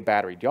also be a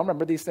battery. Do y'all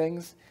remember these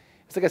things?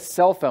 It's like a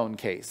cell phone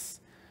case.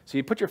 So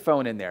you put your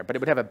phone in there, but it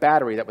would have a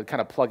battery that would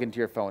kind of plug into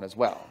your phone as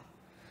well.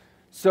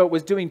 So it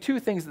was doing two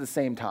things at the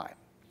same time.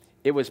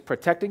 It was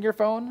protecting your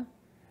phone,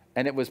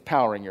 and it was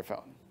powering your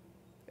phone.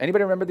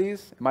 Anybody remember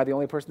these? Am I the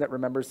only person that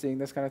remembers seeing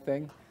this kind of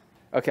thing?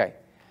 Okay.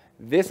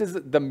 This is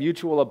the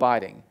mutual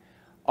abiding.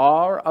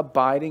 Our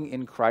abiding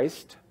in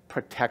Christ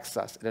protects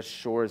us. It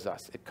assures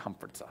us. It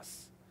comforts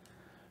us.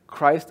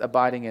 Christ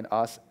abiding in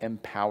us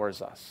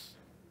empowers us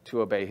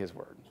to obey his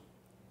word.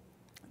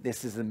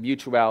 This is the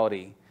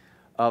mutuality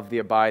of the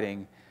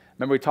abiding.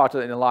 Remember, we talked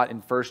a lot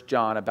in 1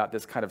 John about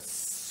this kind of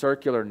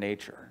circular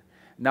nature.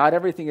 Not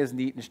everything is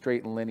neat and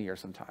straight and linear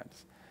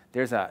sometimes.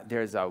 There's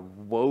a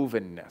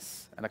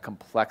wovenness and a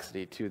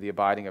complexity to the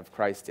abiding of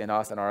Christ in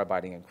us and our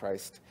abiding in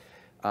Christ.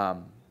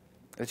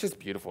 It's just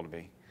beautiful to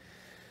me.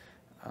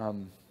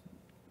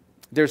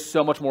 There's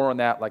so much more on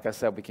that. Like I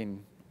said, we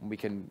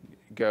can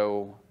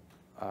go.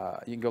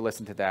 You can go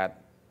listen to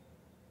that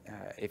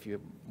if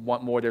you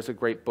want more. There's a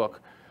great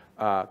book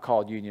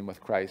called Union with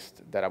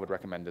Christ that I would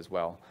recommend as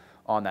well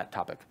on that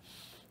topic.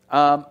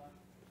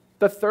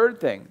 The third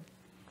thing,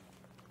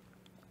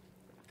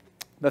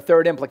 the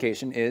third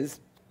implication is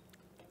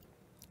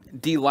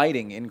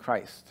delighting in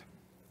Christ.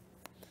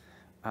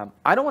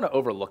 I don't want to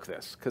overlook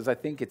this because I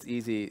think it's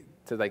easy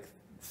to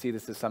see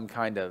this as some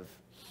kind of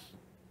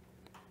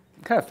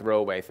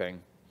throwaway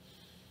thing.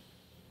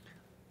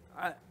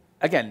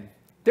 Again,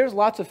 there's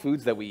lots of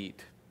foods that we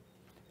eat.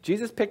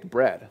 Jesus picked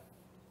bread.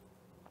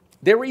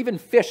 There were even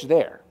fish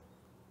there.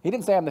 He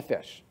didn't say, I'm the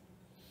fish.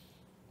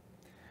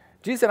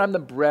 Jesus said, I'm the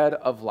bread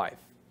of life.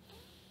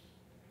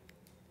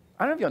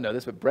 I don't know if y'all know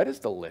this, but bread is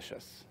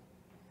delicious.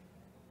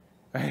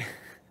 Right?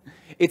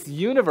 It's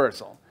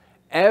universal.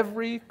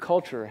 Every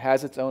culture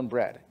has its own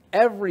bread.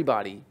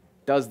 Everybody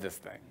does this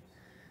thing.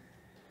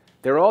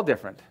 They're all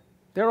different.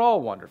 They're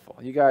all wonderful.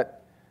 You got,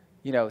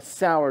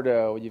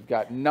 sourdough, you've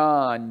got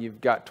naan, you've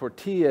got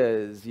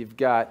tortillas, you've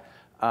got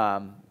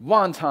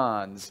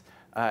wontons,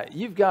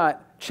 you've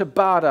got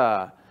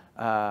ciabatta,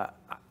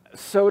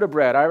 soda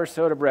bread, Irish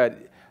soda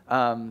bread.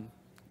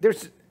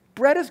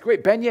 Bread is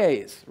great.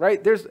 Beignets,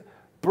 right?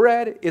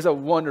 Bread is a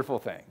wonderful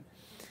thing.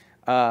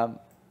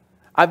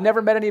 I've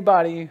never met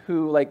anybody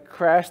who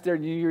crashed their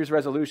New Year's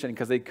resolution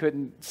because they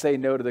couldn't say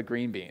no to the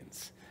green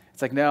beans.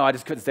 It's no, I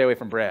just couldn't stay away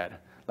from bread.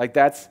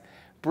 That's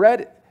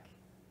bread.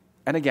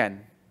 And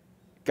again,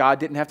 God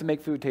didn't have to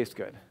make food taste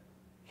good.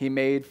 He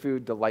made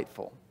food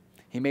delightful.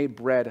 He made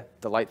bread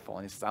delightful.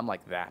 And he says, I'm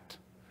like that.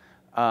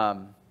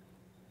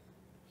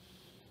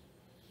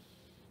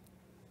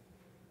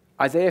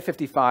 Isaiah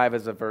 55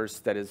 is a verse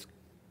that is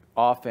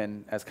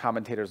often, as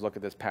commentators look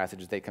at this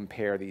passage, they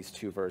compare these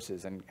two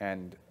verses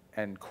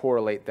and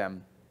correlate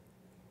them.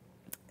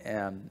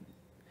 In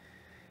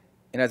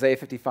Isaiah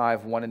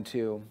 55, 1 and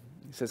 2,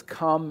 he says,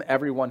 come,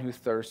 everyone who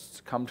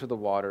thirsts, come to the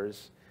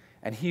waters,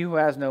 and he who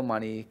has no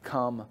money,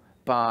 come,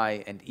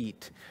 buy and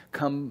eat.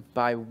 Come,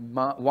 buy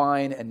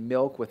wine and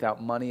milk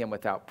without money and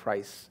without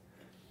price.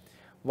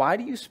 Why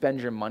do you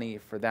spend your money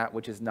for that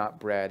which is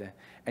not bread,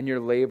 and your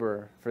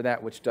labor for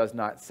that which does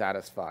not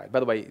satisfy? By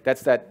the way,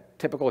 that's that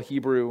typical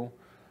Hebrew,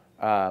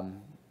 I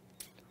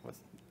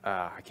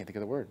can't think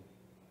of the word,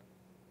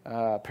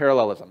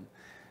 parallelism.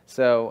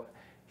 So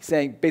he's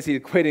saying, basically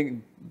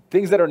equating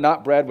things that are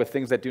not bread with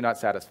things that do not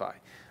satisfy.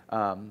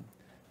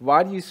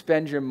 Why do you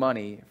spend your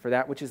money for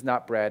that which is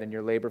not bread, and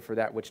your labor for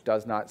that which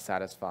does not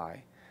satisfy?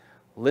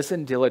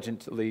 Listen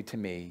diligently to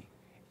me,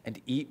 and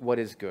eat what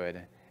is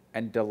good,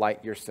 and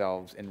delight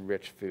yourselves in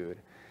rich food.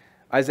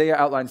 Isaiah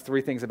outlines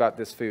three things about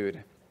this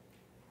food.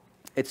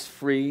 It's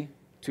free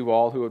to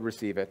all who would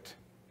receive it.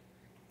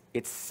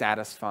 It's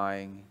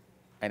satisfying,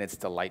 and it's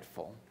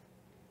delightful.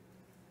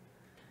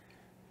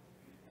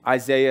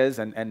 Isaiah's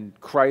and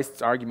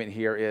Christ's argument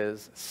here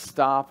is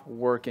stop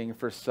working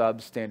for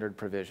substandard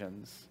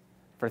provisions,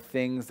 for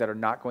things that are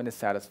not going to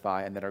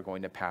satisfy and that are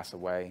going to pass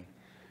away.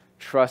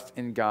 Trust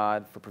in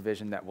God for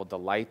provision that will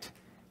delight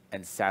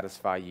and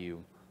satisfy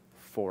you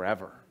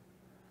forever.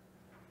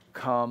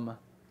 Come,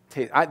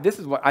 taste. I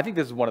think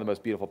this is one of the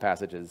most beautiful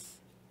passages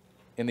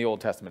in the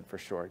Old Testament for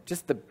sure.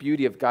 Just the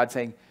beauty of God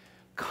saying,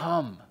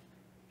 come,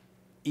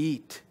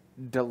 eat,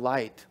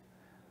 delight.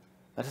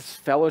 Let us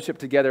fellowship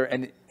together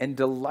and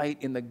delight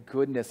in the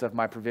goodness of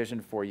my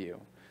provision for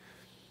you.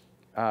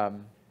 I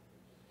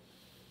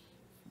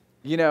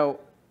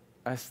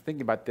was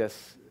thinking about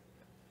this.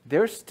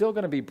 There's still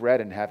going to be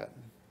bread in heaven.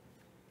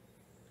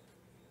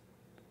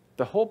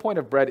 The whole point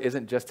of bread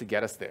isn't just to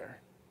get us there.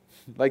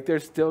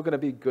 There's still going to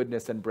be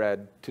goodness and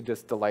bread to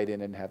just delight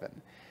in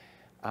heaven.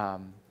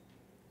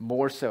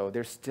 More so,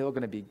 there's still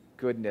going to be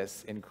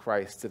goodness in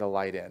Christ to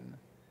delight in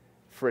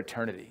for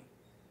eternity.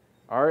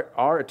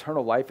 Our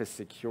eternal life is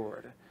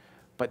secured,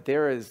 but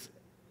there is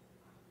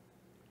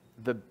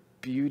the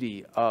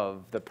beauty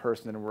of the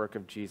person and work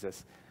of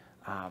Jesus.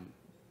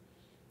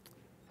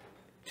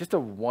 Just a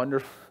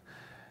wonderful,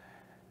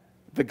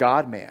 the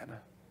God-man,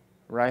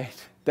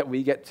 right, that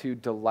we get to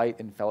delight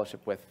in fellowship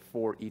with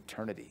for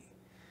eternity.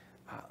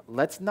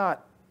 Let's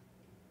not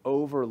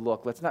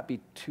overlook, let's not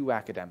be too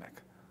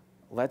academic.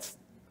 Let's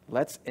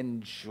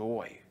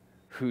enjoy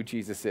who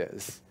Jesus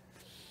is.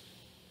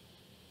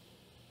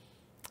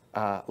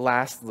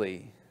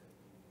 Lastly,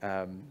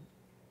 the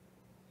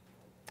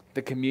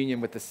communion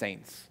with the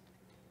saints.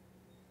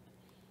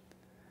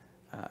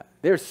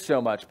 There's so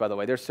much, by the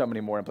way. There's so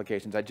many more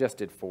implications. I just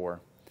did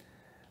 4.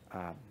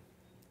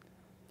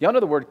 Y'all know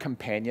the word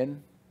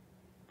companion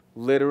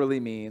literally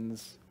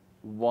means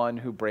one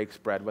who breaks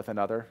bread with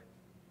another.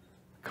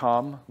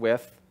 Come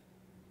with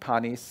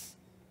panis,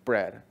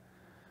 bread.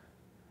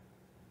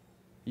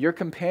 Your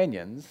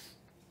companions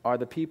are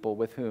the people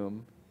with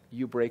whom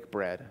you break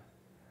bread.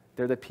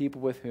 They're the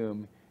people with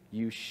whom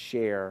you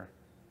share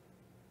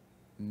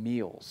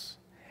meals.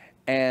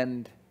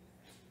 And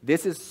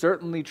this is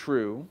certainly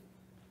true,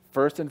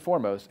 first and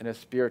foremost, in a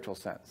spiritual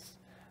sense.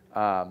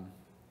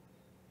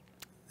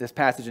 this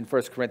passage in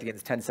 1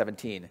 Corinthians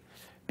 10:17.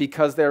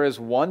 Because there is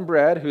one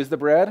bread. Who's the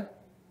bread?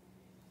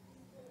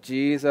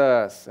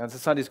 Jesus. That's a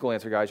Sunday school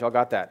answer, guys. Y'all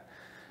got that.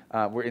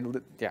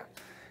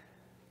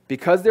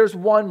 Because there's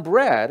one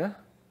bread,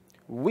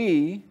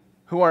 we,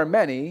 who are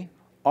many,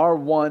 are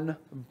one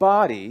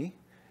body,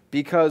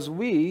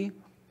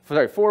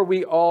 for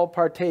we all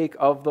partake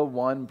of the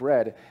one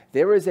bread.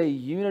 There is a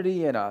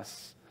unity in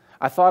us.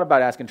 I thought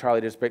about asking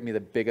Charlie to just bake me the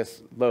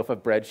biggest loaf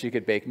of bread she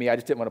could bake me. I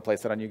just didn't want to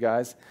place that on you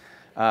guys.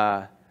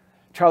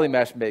 Charlie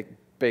Mesh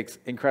bakes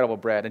incredible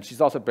bread, and she's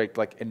also baked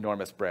like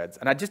enormous breads.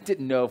 And I just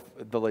didn't know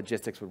if the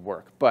logistics would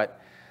work.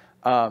 But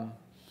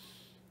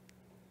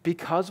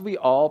because we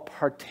all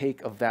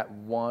partake of that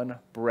one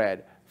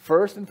bread,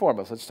 first and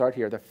foremost, let's start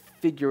here, the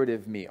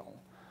figurative meal.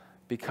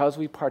 Because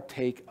we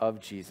partake of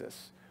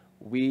Jesus,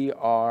 we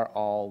are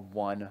all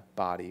one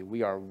body.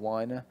 We are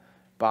one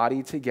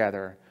body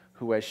together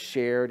who has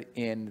shared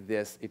in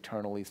this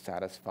eternally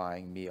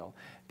satisfying meal.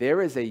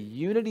 There is a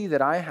unity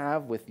that I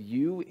have with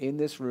you in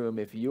this room,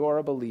 if you are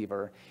a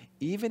believer,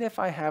 even if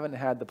I haven't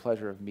had the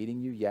pleasure of meeting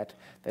you yet,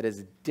 that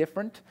is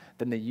different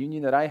than the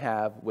union that I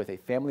have with a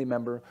family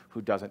member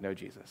who doesn't know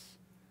Jesus.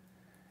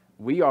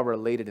 We are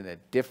related in a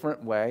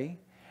different way,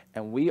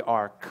 and we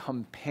are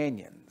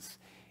companions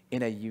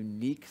in a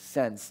unique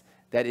sense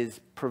that is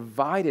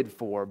provided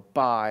for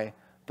by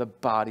the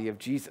body of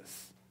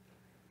Jesus.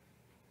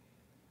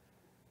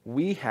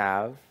 We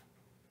have,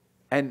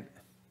 and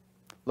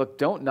look,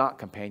 don't knock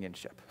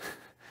companionship.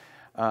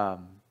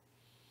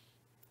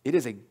 It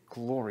is a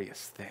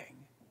glorious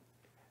thing.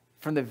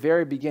 From the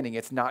very beginning,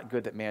 it's not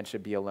good that man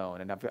should be alone.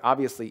 And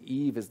obviously,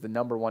 Eve is the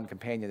number one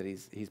companion that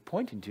he's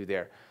pointing to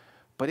there.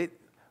 But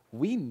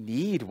we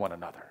need one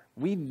another.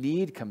 We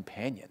need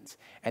companions.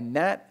 And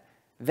that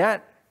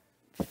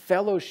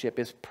fellowship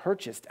is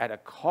purchased at a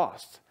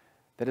cost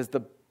that is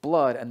the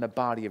blood and the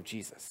body of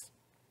Jesus.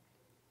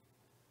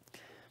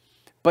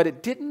 But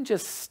it didn't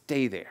just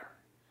stay there.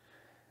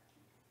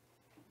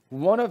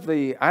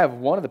 I have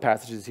one of the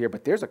passages here,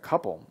 but there's a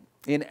couple.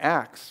 In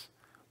Acts,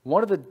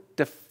 one of the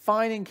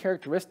defining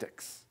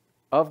characteristics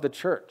of the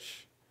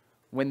church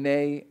when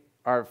they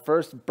are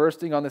first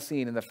bursting on the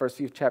scene in the first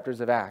few chapters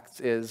of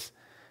Acts is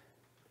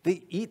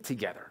they eat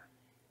together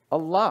a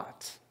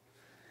lot.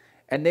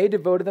 And they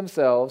devoted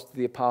themselves to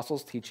the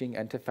apostles' teaching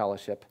and to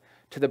fellowship,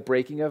 to the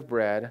breaking of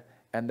bread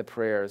and the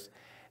prayers.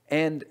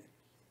 And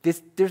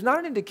there's not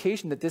an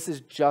indication that this is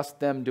just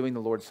them doing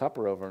the Lord's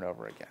Supper over and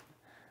over again.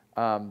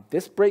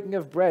 This breaking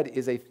of bread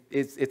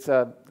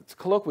it's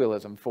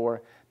colloquialism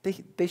for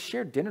they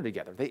shared dinner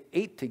together. They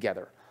ate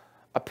together,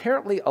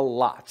 apparently a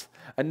lot,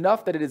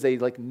 enough that it is a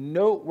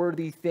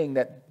noteworthy thing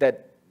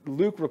that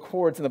Luke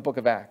records in the book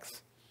of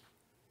Acts.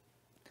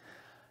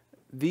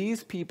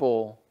 These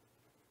people,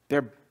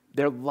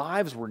 their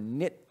lives were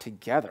knit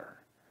together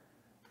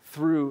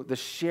through the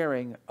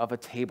sharing of a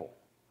table.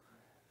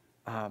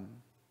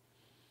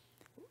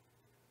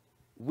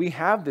 We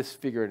have this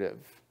figurative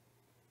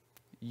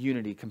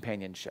unity,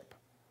 companionship,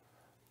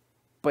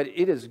 but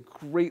it is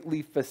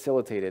greatly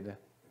facilitated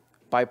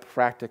by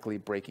practically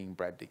breaking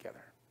bread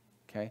together.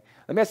 Okay?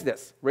 Let me ask you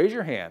this. Raise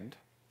your hand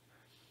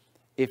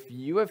if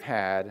you have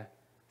had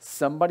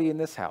somebody in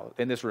this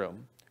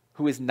room,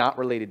 who is not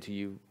related to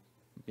you,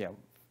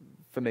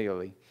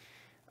 familiarly.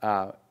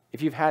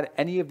 If you've had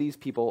any of these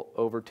people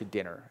over to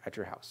dinner at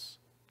your house,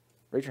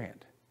 raise your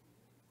hand.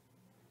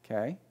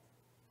 Okay?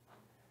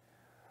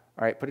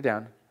 All right, put it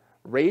down.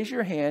 Raise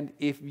your hand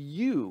if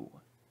you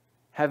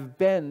have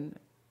been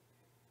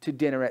to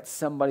dinner at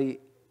somebody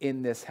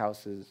in this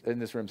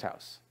room's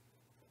house.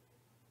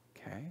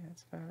 Okay,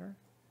 that's better.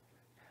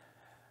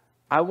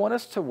 I want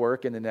us to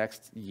work in the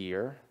next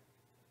year.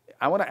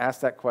 I want to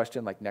ask that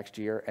question next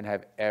year and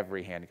have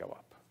every hand go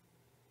up.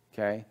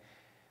 Okay?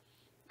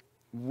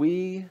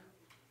 We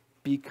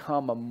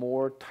become a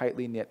more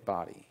tightly knit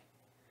body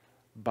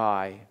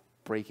by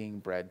breaking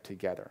bread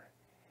together.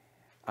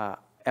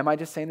 Am I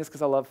just saying this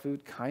because I love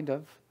food? Kind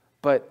of.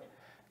 But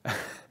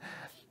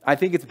I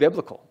think it's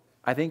biblical.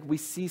 I think we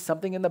see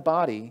something in the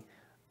body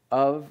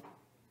of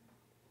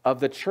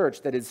the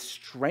church that is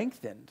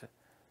strengthened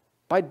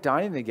by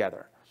dining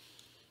together.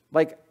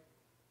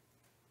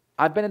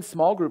 I've been in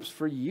small groups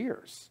for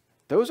years.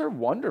 Those are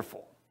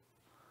wonderful.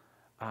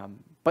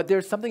 But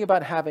there's something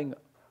about having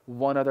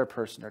one other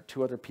person or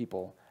two other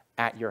people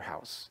at your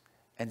house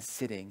and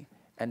sitting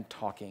and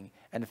talking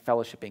and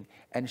fellowshipping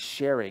and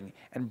sharing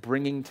and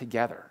bringing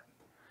together.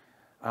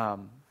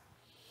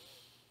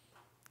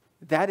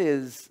 That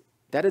is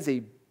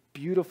a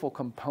beautiful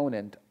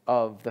component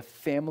of the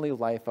family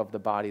life of the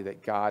body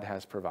that God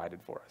has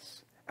provided for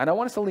us. And I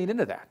want us to lean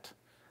into that.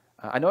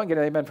 I know I can get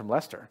an amen from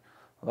Lester.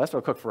 Lester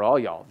will cook for all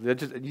y'all.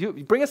 You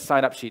bring a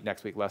sign-up sheet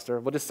next week, Lester.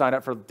 We'll just sign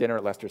up for dinner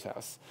at Lester's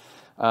house.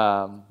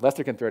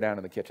 Lester can throw down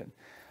in the kitchen.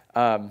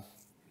 I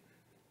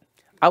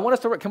want us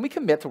to work. Can we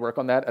commit to work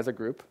on that as a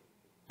group?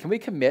 Can we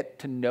commit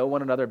to know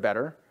one another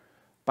better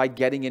by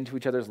getting into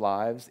each other's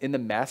lives in the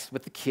mess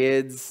with the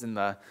kids and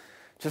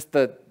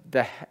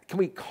can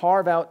we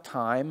carve out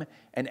time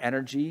and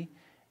energy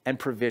and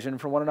provision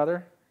for one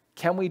another?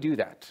 Can we do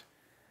that?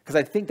 Because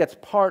I think that's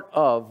part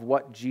of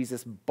what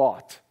Jesus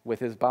bought with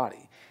his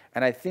body.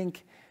 And I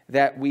think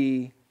that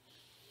we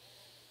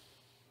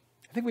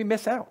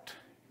miss out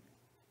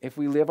if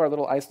we live our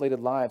little isolated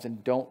lives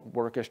and don't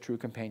work as true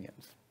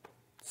companions.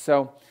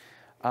 So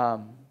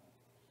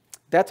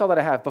that's all that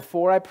I have.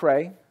 Before I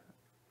pray,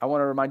 I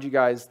want to remind you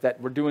guys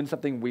that we're doing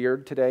something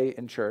weird today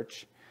in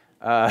church.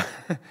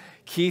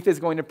 Keith is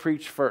going to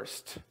preach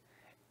first,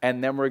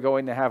 and then we're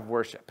going to have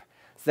worship.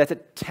 So that's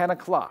at 10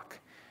 o'clock.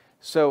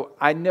 So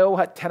I know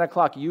what 10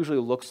 o'clock usually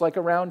looks like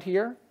around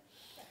here.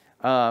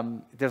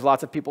 There's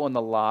lots of people in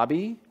the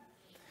lobby.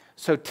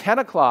 So 10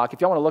 o'clock,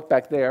 if y'all want to look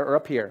back there or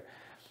up here,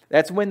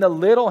 that's when the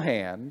little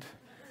hand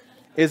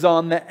is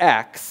on the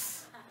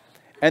X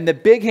and the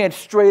big hand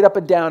straight up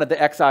and down at the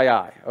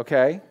XII,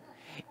 okay?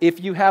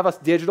 If you have a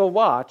digital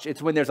watch,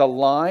 it's when there's a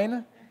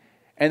line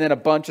and then a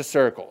bunch of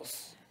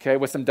circles, okay,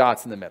 with some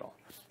dots in the middle.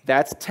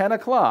 That's 10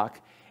 o'clock.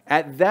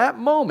 At that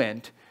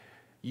moment,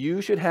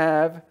 you should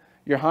have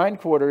your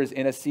hindquarters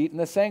in a seat in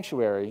the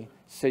sanctuary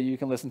so you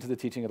can listen to the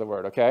teaching of the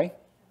word, okay?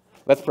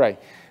 Let's pray.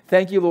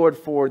 Thank you, Lord,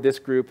 for this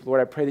group.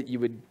 Lord, I pray that you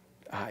would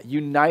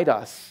unite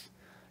us,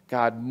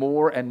 God,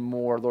 more and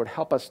more. Lord,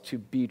 help us to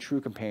be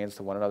true companions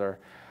to one another.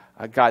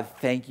 God,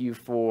 thank you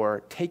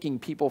for taking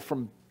people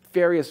from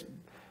various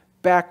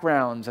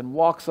backgrounds and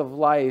walks of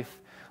life,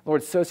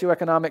 Lord,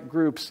 socioeconomic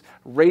groups,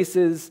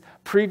 races,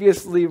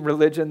 previously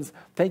religions.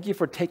 Thank you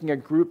for taking a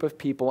group of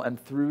people and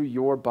through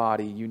your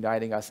body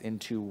uniting us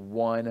into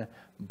one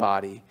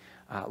body.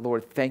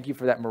 Lord, thank you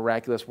for that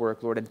miraculous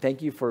work, Lord, and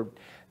thank you for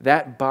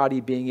that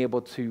body being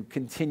able to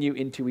continue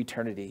into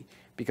eternity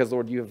because,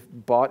 Lord, you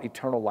have bought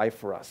eternal life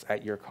for us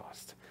at your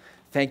cost.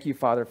 Thank you,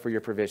 Father, for your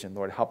provision.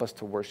 Lord, help us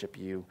to worship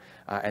you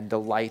and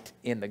delight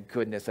in the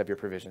goodness of your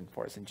provision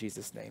for us. In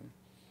Jesus' name,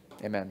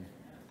 amen.